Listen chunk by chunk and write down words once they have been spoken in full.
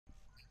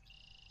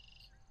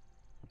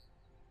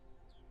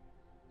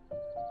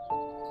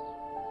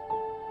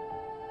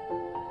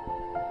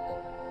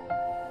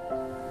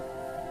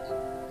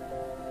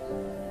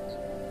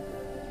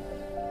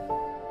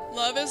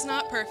Love is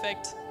not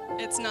perfect.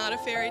 It's not a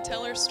fairy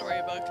tale or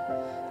storybook.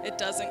 It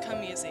doesn't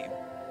come easy.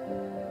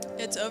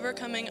 It's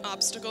overcoming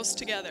obstacles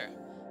together.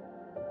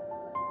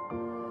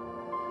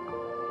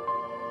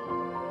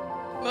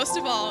 Most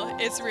of all,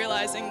 it's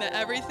realizing that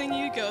everything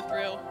you go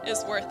through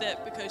is worth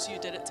it because you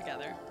did it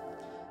together.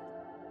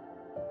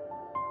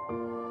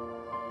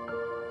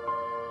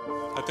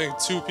 I think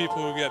two people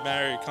who get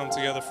married come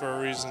together for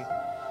a reason,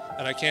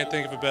 and I can't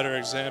think of a better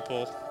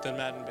example than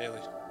Matt and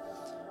Bailey.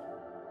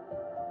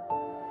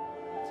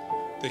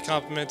 They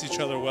complement each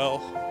other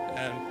well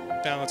and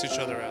balance each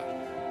other out.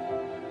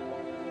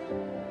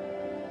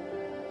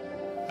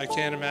 I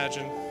can't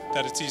imagine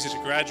that it's easy to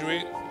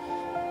graduate,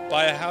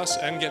 buy a house,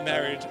 and get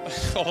married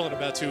all in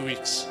about 2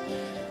 weeks,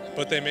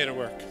 but they made it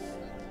work.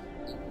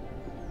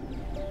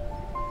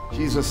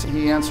 Jesus,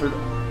 he answered,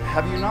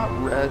 "Have you not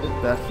read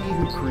that he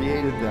who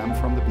created them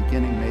from the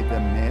beginning made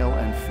them male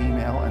and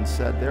female, and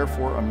said,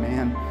 therefore a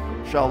man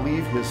shall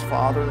leave his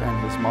father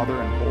and his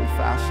mother and hold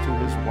fast to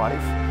his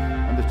wife,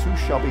 and the two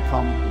shall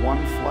become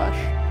one flesh?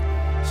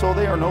 So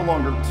they are no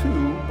longer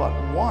two, but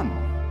one.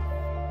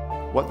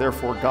 What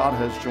therefore God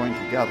has joined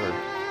together,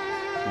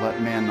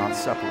 let man not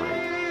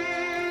separate."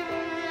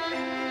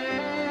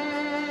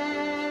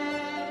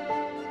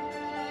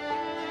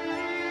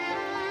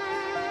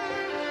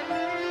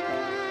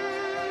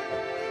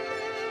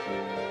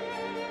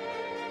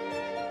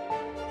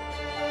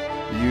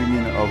 The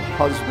union of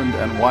husband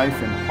and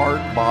wife in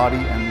heart,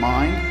 body, and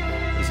mind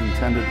is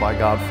intended by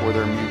God for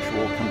their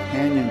mutual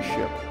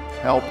companionship,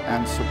 help,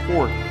 and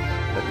support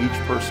that each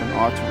person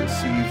ought to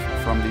receive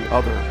from the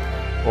other,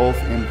 both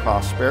in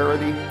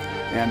prosperity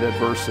and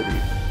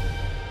adversity.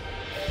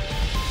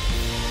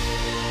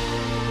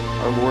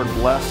 Our Lord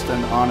blessed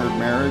and honored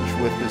marriage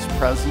with his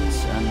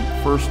presence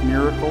and first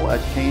miracle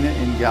at Cana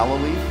in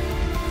Galilee.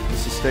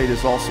 This estate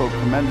is also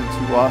commended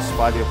to us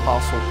by the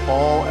Apostle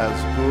Paul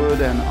as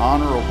good and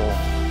honorable.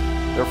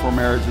 Therefore,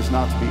 marriage is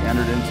not to be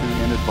entered into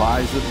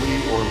inadvisedly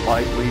or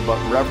lightly, but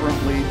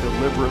reverently,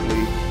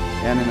 deliberately,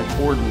 and in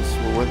accordance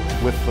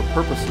with the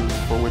purposes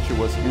for which it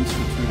was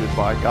instituted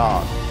by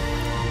God.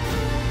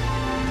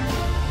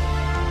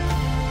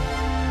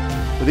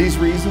 For these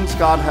reasons,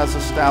 God has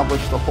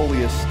established the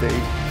holy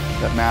estate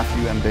that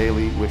Matthew and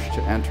Bailey wish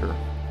to enter.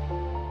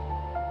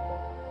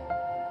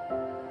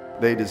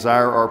 They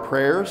desire our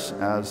prayers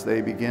as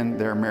they begin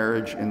their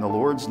marriage in the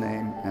Lord's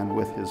name and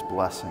with his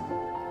blessing.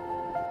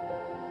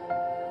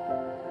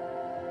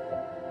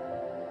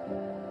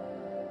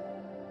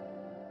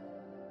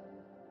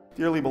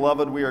 Dearly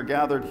beloved, we are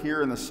gathered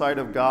here in the sight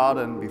of God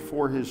and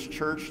before his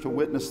church to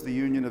witness the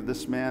union of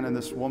this man and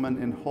this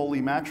woman in holy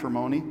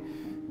matrimony.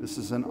 This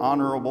is an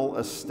honorable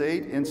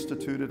estate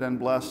instituted and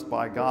blessed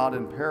by God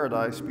in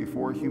paradise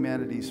before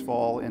humanity's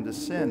fall into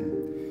sin.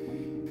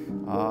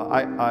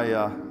 I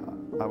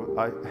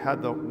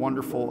had the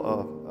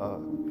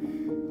wonderful,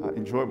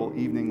 enjoyable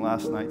evening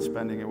last night,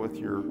 spending it with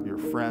your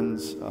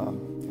friends.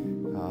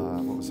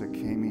 What was it?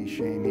 Kami,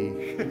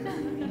 Shamey,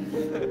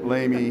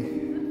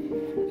 Lamy,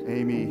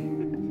 Amy,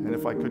 and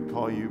if I could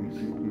call you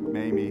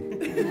Mamie.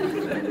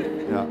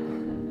 Yeah.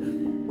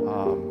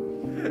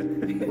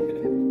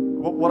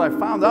 What I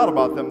found out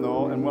about them,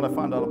 though, and what I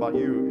found out about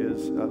you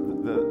is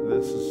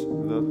this is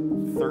the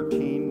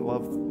 13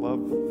 love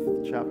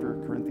chapter,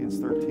 Corinthians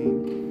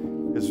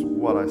 13, is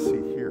what I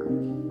see here,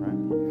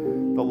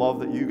 right? The love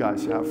that you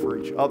guys have for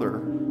each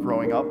other,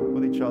 growing up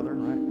with each other,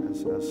 right?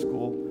 As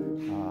school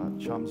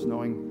chums,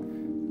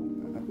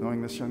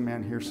 knowing this young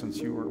man here since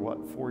you were,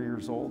 what, 4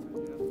 years old,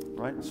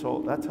 right?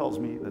 So that tells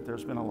me that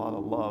there's been a lot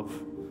of love,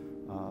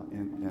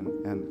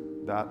 and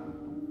that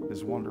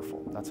is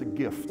wonderful. That's a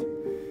gift.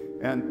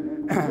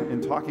 And in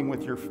talking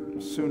with your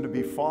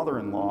soon-to-be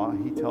father-in-law,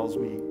 he tells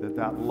me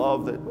that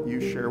love that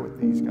you share with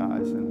these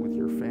guys and with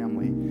your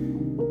family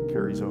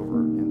carries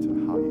over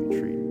into how you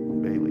treat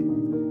Bailey.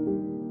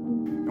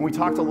 And we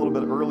talked a little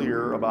bit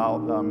earlier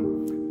about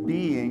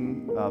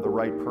being the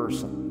right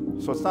person.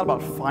 So it's not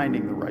about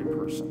finding the right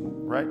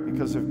person, right?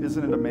 Because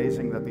isn't it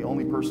amazing that the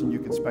only person you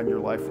could spend your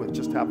life with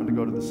just happened to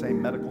go to the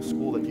same medical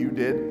school that you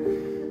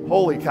did?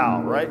 Holy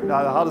cow, right?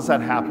 How does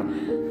that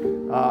happen?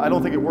 I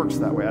don't think it works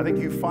that way. I think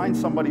you find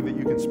somebody that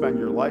you can spend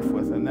your life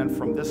with, and then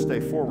from this day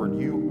forward,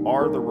 you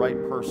are the right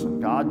person.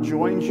 God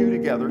joins you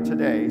together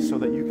today so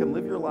that you can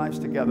live your lives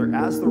together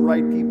as the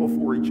right people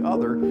for each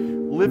other,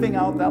 living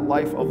out that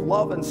life of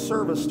love and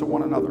service to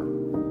one another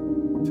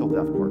until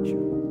death parts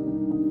you.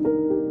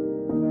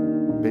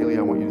 Bailey,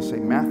 I want you to say,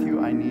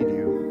 Matthew, I need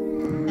you.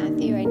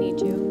 Matthew, I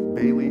need you.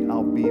 Bailey,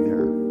 I'll be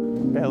there.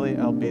 Bailey,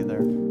 I'll be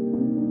there.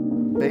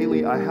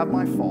 Bailey, I have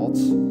my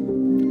faults.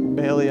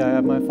 Bailey, I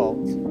have my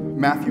faults.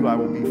 Matthew, I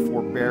will be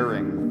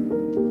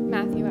forbearing.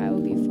 Matthew, I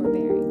will be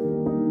forbearing.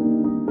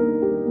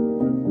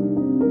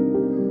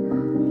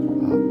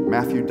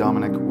 Matthew,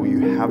 Dominic, will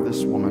you have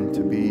this woman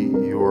to be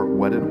your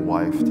wedded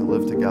wife, to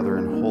live together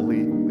in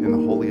the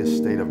holiest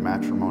state of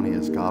matrimony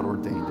as God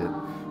ordained it?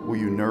 Will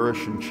you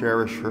nourish and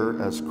cherish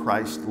her as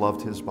Christ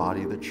loved his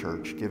body, the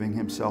church, giving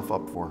himself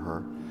up for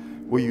her?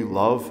 Will you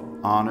love,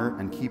 honor,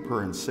 and keep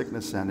her in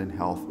sickness and in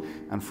health,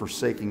 and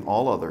forsaking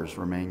all others,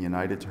 remain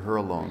united to her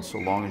alone, so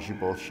long as you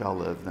both shall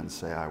live? Then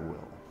say, I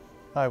will.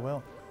 I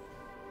will.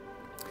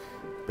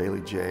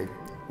 Bailey J.,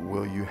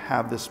 will you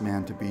have this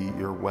man to be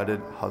your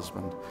wedded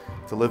husband,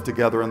 to live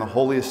together in the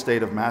holy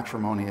estate of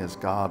matrimony as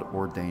God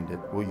ordained it?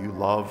 Will you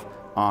love,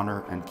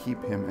 honor, and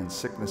keep him in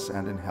sickness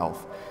and in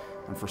health,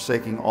 and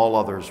forsaking all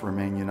others,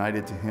 remain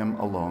united to him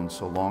alone,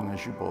 so long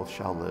as you both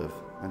shall live?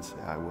 And say,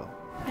 I will.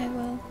 I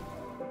will.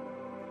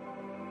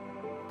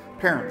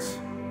 Parents,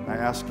 I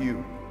ask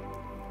you,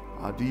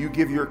 do you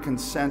give your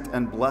consent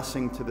and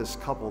blessing to this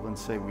couple? Then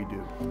say, we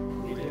do.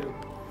 We do.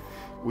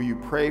 Will you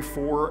pray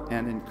for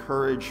and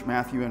encourage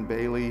Matthew and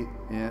Bailey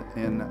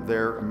in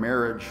their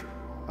marriage,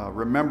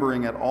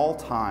 remembering at all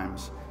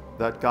times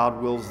that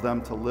God wills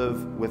them to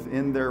live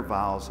within their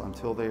vows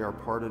until they are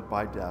parted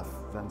by death?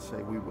 Then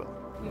say, we will.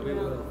 We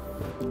will.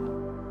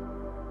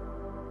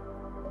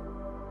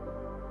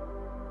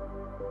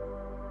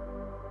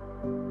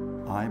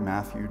 I,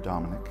 Matthew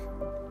Dominic,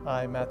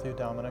 I, Matthew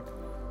Dominic,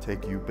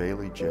 take you,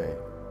 Bailey J.,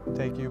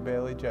 take you,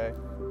 Bailey J.,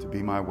 to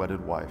be my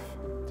wedded wife,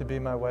 to be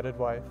my wedded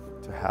wife,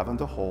 to have and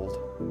to hold,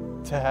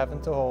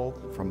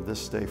 from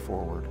this day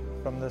forward,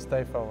 for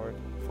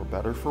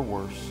better, for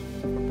worse,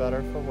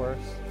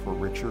 for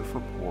richer,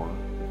 for poor,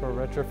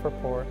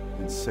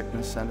 in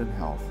sickness and in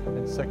health,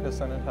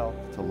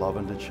 to love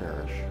and to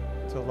cherish,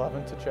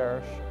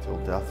 till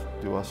death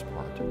do us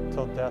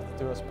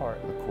part,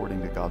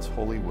 according to God's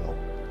holy will.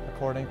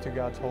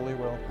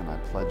 And I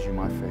pledge you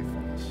my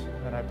faithfulness.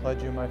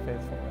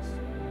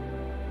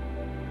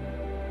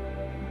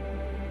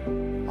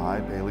 I,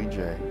 Bailey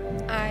J.,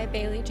 I,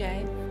 Bailey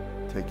J.,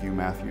 take you,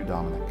 Matthew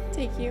Dominic,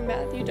 take you,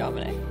 Matthew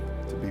Dominic,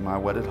 to be my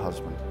wedded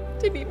husband,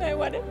 to be my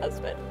wedded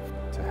husband,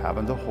 to have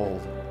and to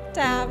hold,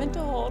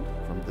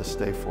 from this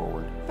day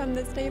forward,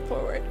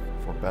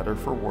 for better,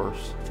 for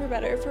worse, for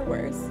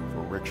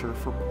richer,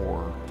 for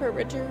poor,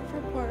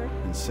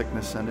 in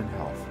sickness and in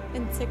health,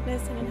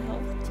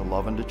 to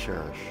love and to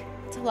cherish,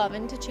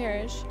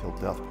 till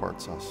death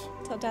parts us,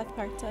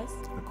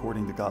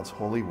 according to God's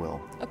holy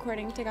will.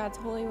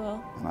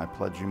 And I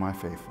pledge you my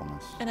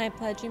faithfulness.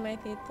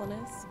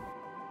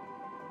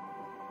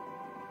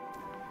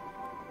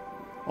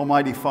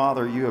 Almighty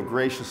Father, you have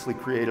graciously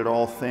created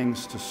all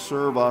things to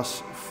serve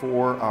us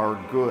for our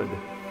good.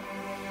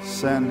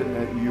 Send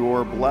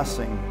your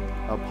blessing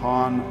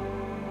upon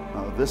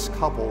this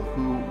couple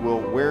who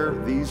will wear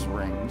these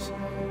rings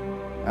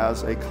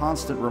as a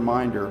constant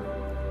reminder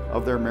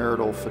of their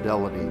marital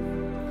fidelity.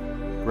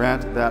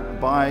 Grant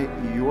that by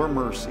your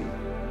mercy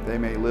they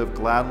may live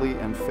gladly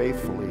and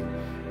faithfully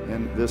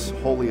in this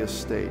holy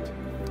estate.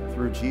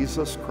 Through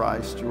Jesus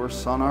Christ, your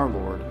Son, our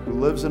Lord, who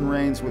lives and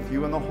reigns with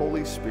you in the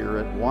Holy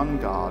Spirit, one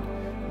God,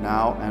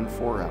 now and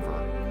forever.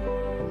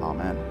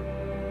 Amen.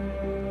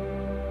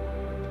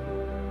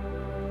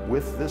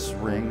 With this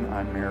ring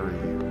I marry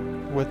you.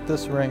 With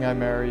this ring I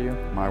marry you.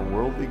 My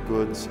worldly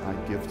goods I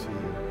give to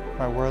you.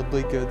 My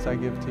worldly goods I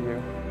give to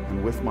you.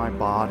 And with my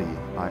body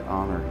I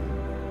honor you.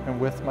 And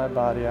with my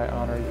body I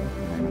honor you. In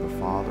the name of the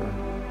Father.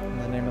 In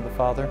the name of the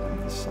Father. And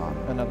of the Son.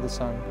 And of the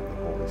Son. And of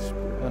the Holy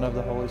Spirit. And of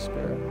the Holy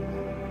Spirit.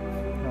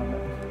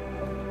 Amen.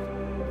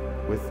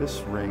 With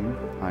this ring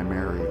I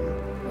marry you.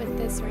 With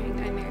this ring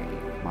I marry you.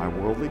 My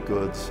worldly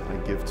goods I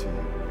give to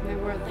you. My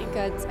worldly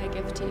goods I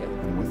give to you.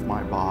 And with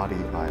my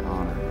body I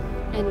honor you.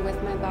 And with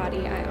my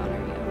body I honor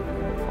you.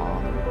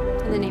 Father,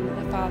 in the name of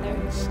the Father,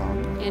 and the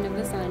Son, and of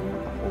the Son, and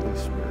of the Holy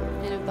Spirit.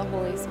 And of the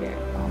Holy Spirit.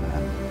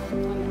 Amen.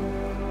 Amen.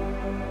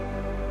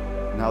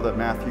 Now that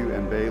Matthew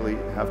and Bailey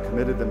have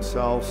committed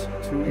themselves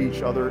to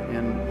each other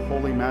in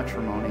holy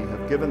matrimony,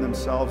 have given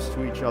themselves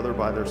to each other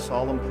by their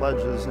solemn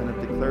pledges, and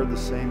have declared the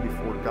same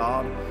before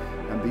God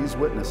and these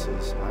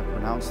witnesses, I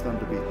pronounce them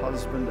to be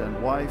husband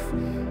and wife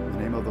in the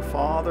name of the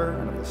Father,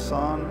 and of the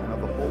Son, and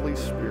of the Holy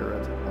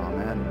Spirit.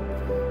 Amen.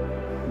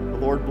 The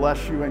Lord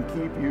bless you and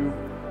keep you.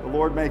 The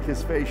Lord make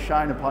his face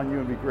shine upon you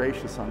and be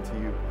gracious unto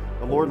you.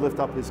 The Lord lift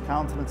up his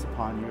countenance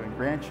upon you and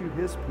grant you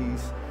his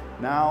peace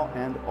now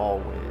and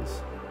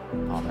always.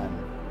 Amen.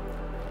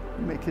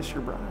 You may kiss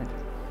your bride.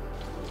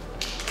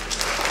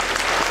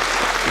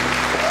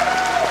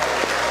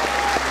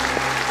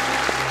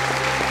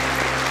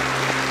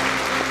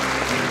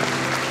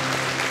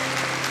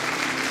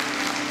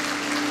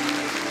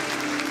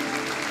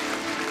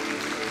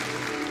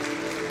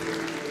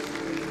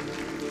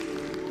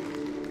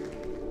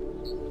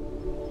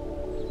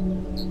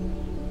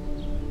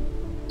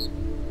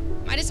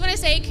 I just want to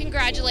say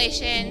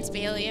congratulations,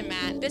 Bailey and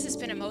Matt. This has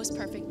been a most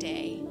perfect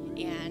day,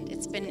 and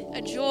it's been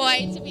a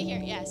joy to be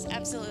here. Yes,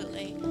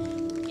 absolutely.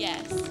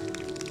 Yes.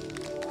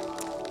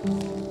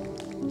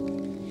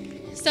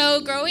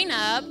 So growing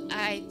up,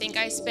 I think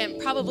I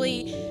spent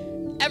probably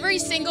every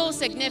single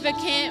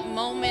significant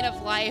moment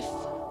of life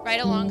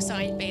right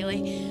alongside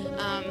Bailey.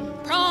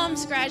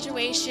 Proms,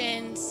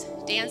 graduations,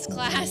 dance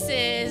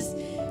classes,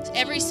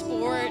 every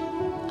sport.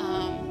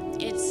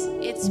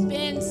 It's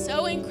been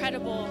so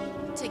incredible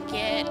to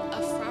get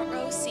a front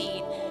row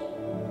seat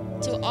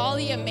to all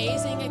the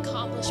amazing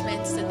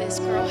accomplishments that this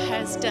girl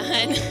has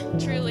done,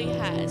 truly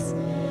has.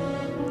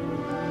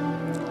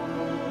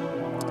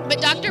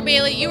 But Dr.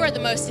 Bailey, you are the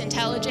most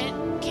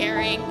intelligent,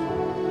 caring,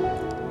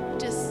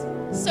 just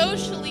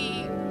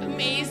socially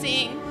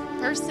amazing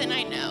person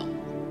I know.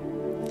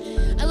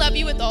 I love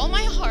you with all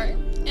my heart,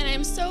 and I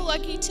am so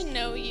lucky to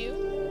know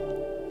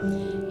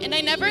you. And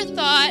I never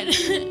thought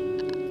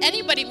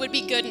anybody would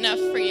be good enough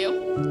for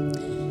you.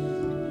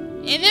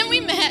 And then we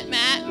met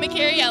Matt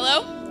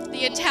Macariello,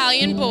 the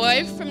Italian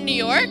boy from New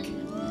York.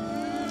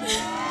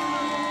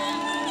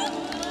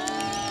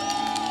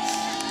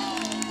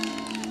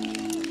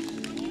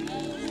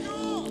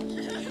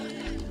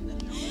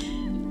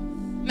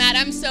 Matt,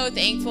 I'm so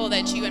thankful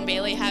that you and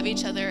Bailey have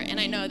each other, and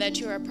I know that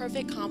you are a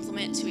perfect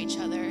complement to each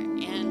other,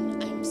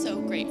 and I'm so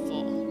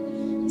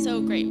grateful,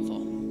 so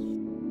grateful.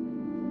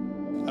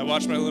 I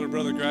watched my little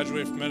brother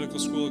graduate from medical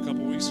school a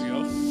couple weeks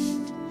ago,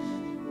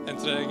 and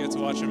today I get to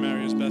watch him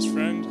marry his best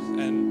friend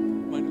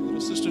and my new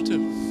little sister too.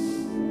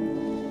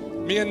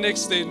 Me and Nick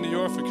stayed in New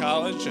York for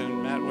college,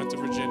 and Matt went to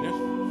Virginia.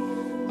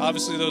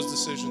 Obviously those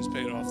decisions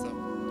paid off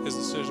though. His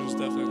decisions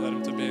definitely led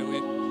him to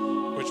Bailey,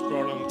 which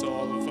brought him to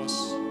all of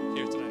us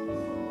here tonight.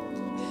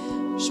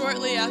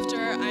 Shortly after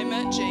I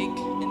met Jake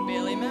and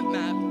Bailey met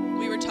Matt,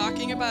 we were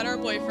talking about our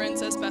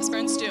boyfriends as best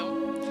friends do.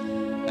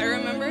 I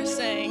remember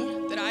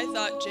saying that I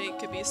thought Jake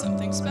could be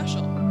something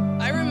special.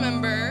 I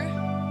remember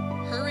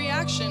her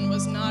reaction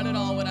was not at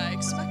all what I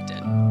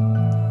expected.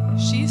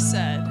 She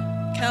said,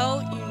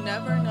 "Kel, you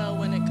never know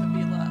when it could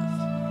be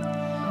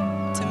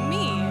love." To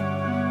me,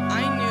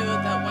 I knew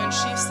that when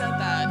she said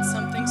that,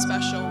 something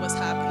special was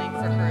happening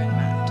for her and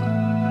Matt.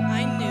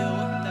 I knew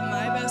that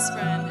my best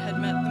friend had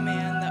met the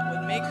man that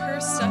would make her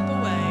step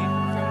away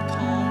from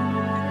calm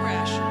and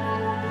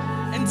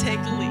rational and take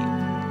a leap.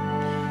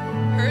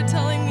 Her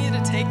telling me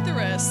to take the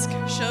risk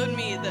showed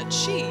me that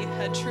she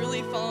had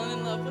truly fallen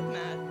in love with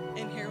Matt,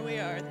 and here we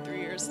are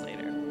 3 years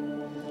later.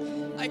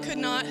 I could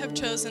not have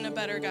chosen a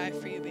better guy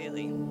for you,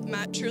 Bailey.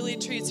 Matt truly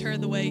treats her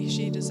the way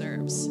she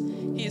deserves.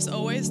 He is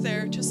always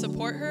there to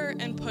support her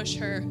and push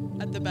her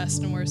at the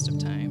best and worst of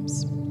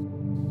times.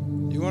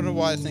 You wonder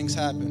why things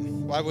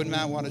happen. Why would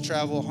Matt want to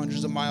travel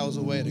hundreds of miles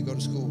away to go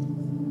to school?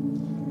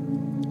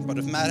 But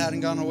if Matt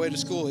hadn't gone away to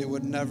school, he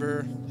would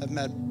never have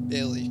met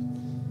Bailey.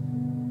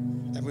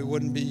 And we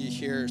wouldn't be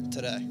here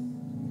today.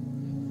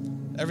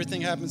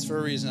 Everything happens for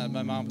a reason, as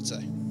my mom would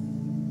say.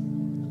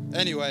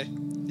 Anyway,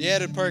 the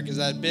added perk is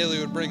that Bailey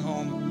would bring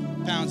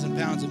home pounds and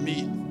pounds of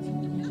meat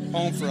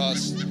home for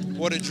us.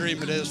 What a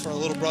dream it is for a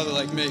little brother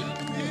like me.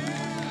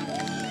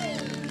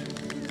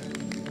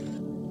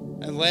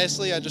 And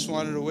lastly, I just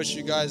wanted to wish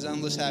you guys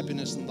endless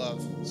happiness and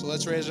love. So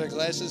let's raise our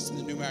glasses to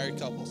the new married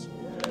couples.